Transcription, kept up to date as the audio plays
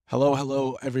Hello,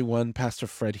 hello, everyone. Pastor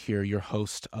Fred here, your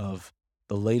host of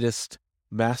the latest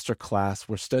Masterclass.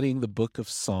 We're studying the book of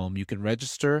Psalm. You can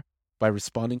register by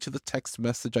responding to the text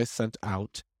message I sent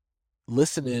out.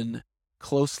 Listen in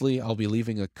closely. I'll be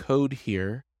leaving a code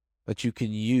here that you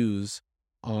can use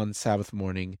on Sabbath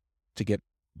morning to get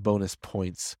bonus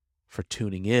points for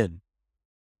tuning in.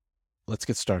 Let's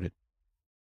get started.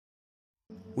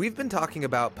 We've been talking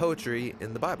about poetry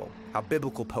in the Bible, how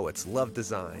biblical poets love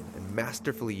design and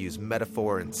masterfully use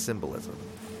metaphor and symbolism.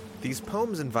 These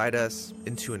poems invite us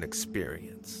into an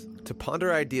experience, to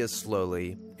ponder ideas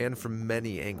slowly and from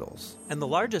many angles. And the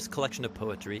largest collection of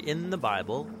poetry in the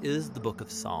Bible is the book of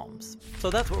Psalms. So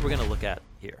that's what we're going to look at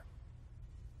here.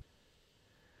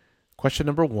 Question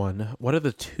number 1, what are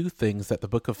the two things that the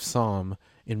book of Psalm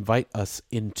invite us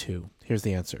into? Here's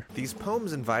the answer. These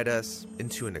poems invite us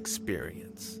into an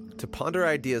experience, to ponder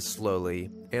ideas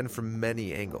slowly and from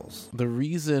many angles. The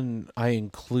reason I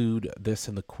include this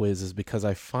in the quiz is because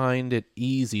I find it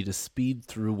easy to speed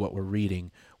through what we're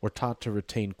reading. We're taught to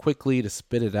retain quickly, to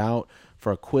spit it out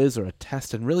for a quiz or a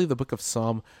test, and really the book of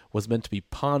Psalm was meant to be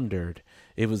pondered.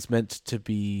 It was meant to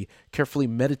be carefully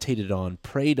meditated on,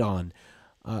 prayed on,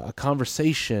 a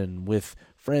conversation with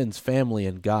friends, family,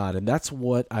 and God. And that's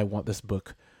what I want this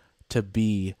book to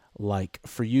be like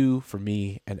for you, for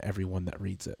me, and everyone that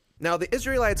reads it. Now, the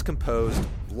Israelites composed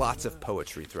lots of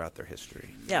poetry throughout their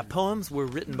history. Yeah, poems were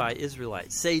written by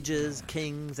Israelite sages,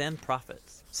 kings, and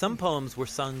prophets. Some poems were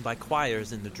sung by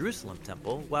choirs in the Jerusalem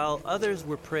temple, while others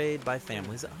were prayed by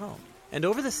families at home. And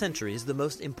over the centuries, the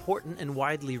most important and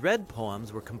widely read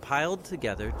poems were compiled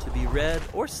together to be read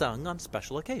or sung on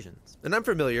special occasions. And I'm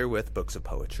familiar with books of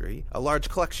poetry, a large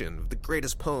collection of the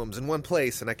greatest poems in one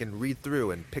place, and I can read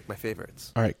through and pick my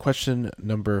favorites. All right, question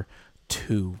number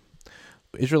 2.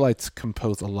 Israelites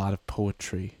composed a lot of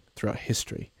poetry throughout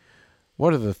history.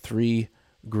 What are the 3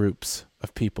 groups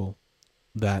of people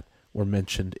that were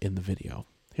mentioned in the video?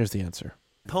 Here's the answer.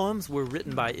 Poems were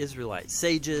written by Israelite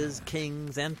sages,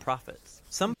 kings, and prophets.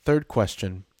 Third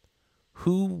question,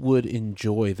 who would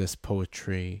enjoy this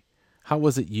poetry? How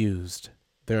was it used?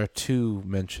 There are 2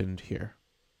 mentioned here.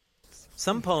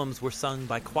 Some poems were sung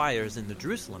by choirs in the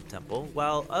Jerusalem temple,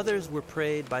 while others were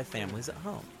prayed by families at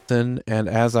home. And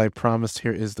as I promised,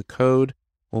 here is the code.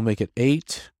 We'll make it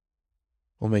 8.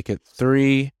 We'll make it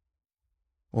 3.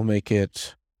 We'll make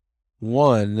it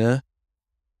 1.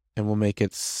 And we'll make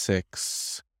it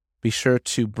 6. Be sure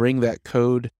to bring that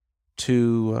code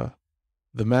to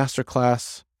the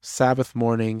Masterclass Sabbath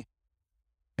morning,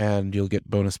 and you'll get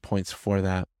bonus points for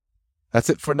that. That's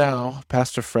it for now.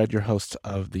 Pastor Fred, your host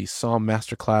of the Psalm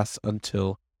Masterclass.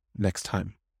 Until next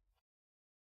time.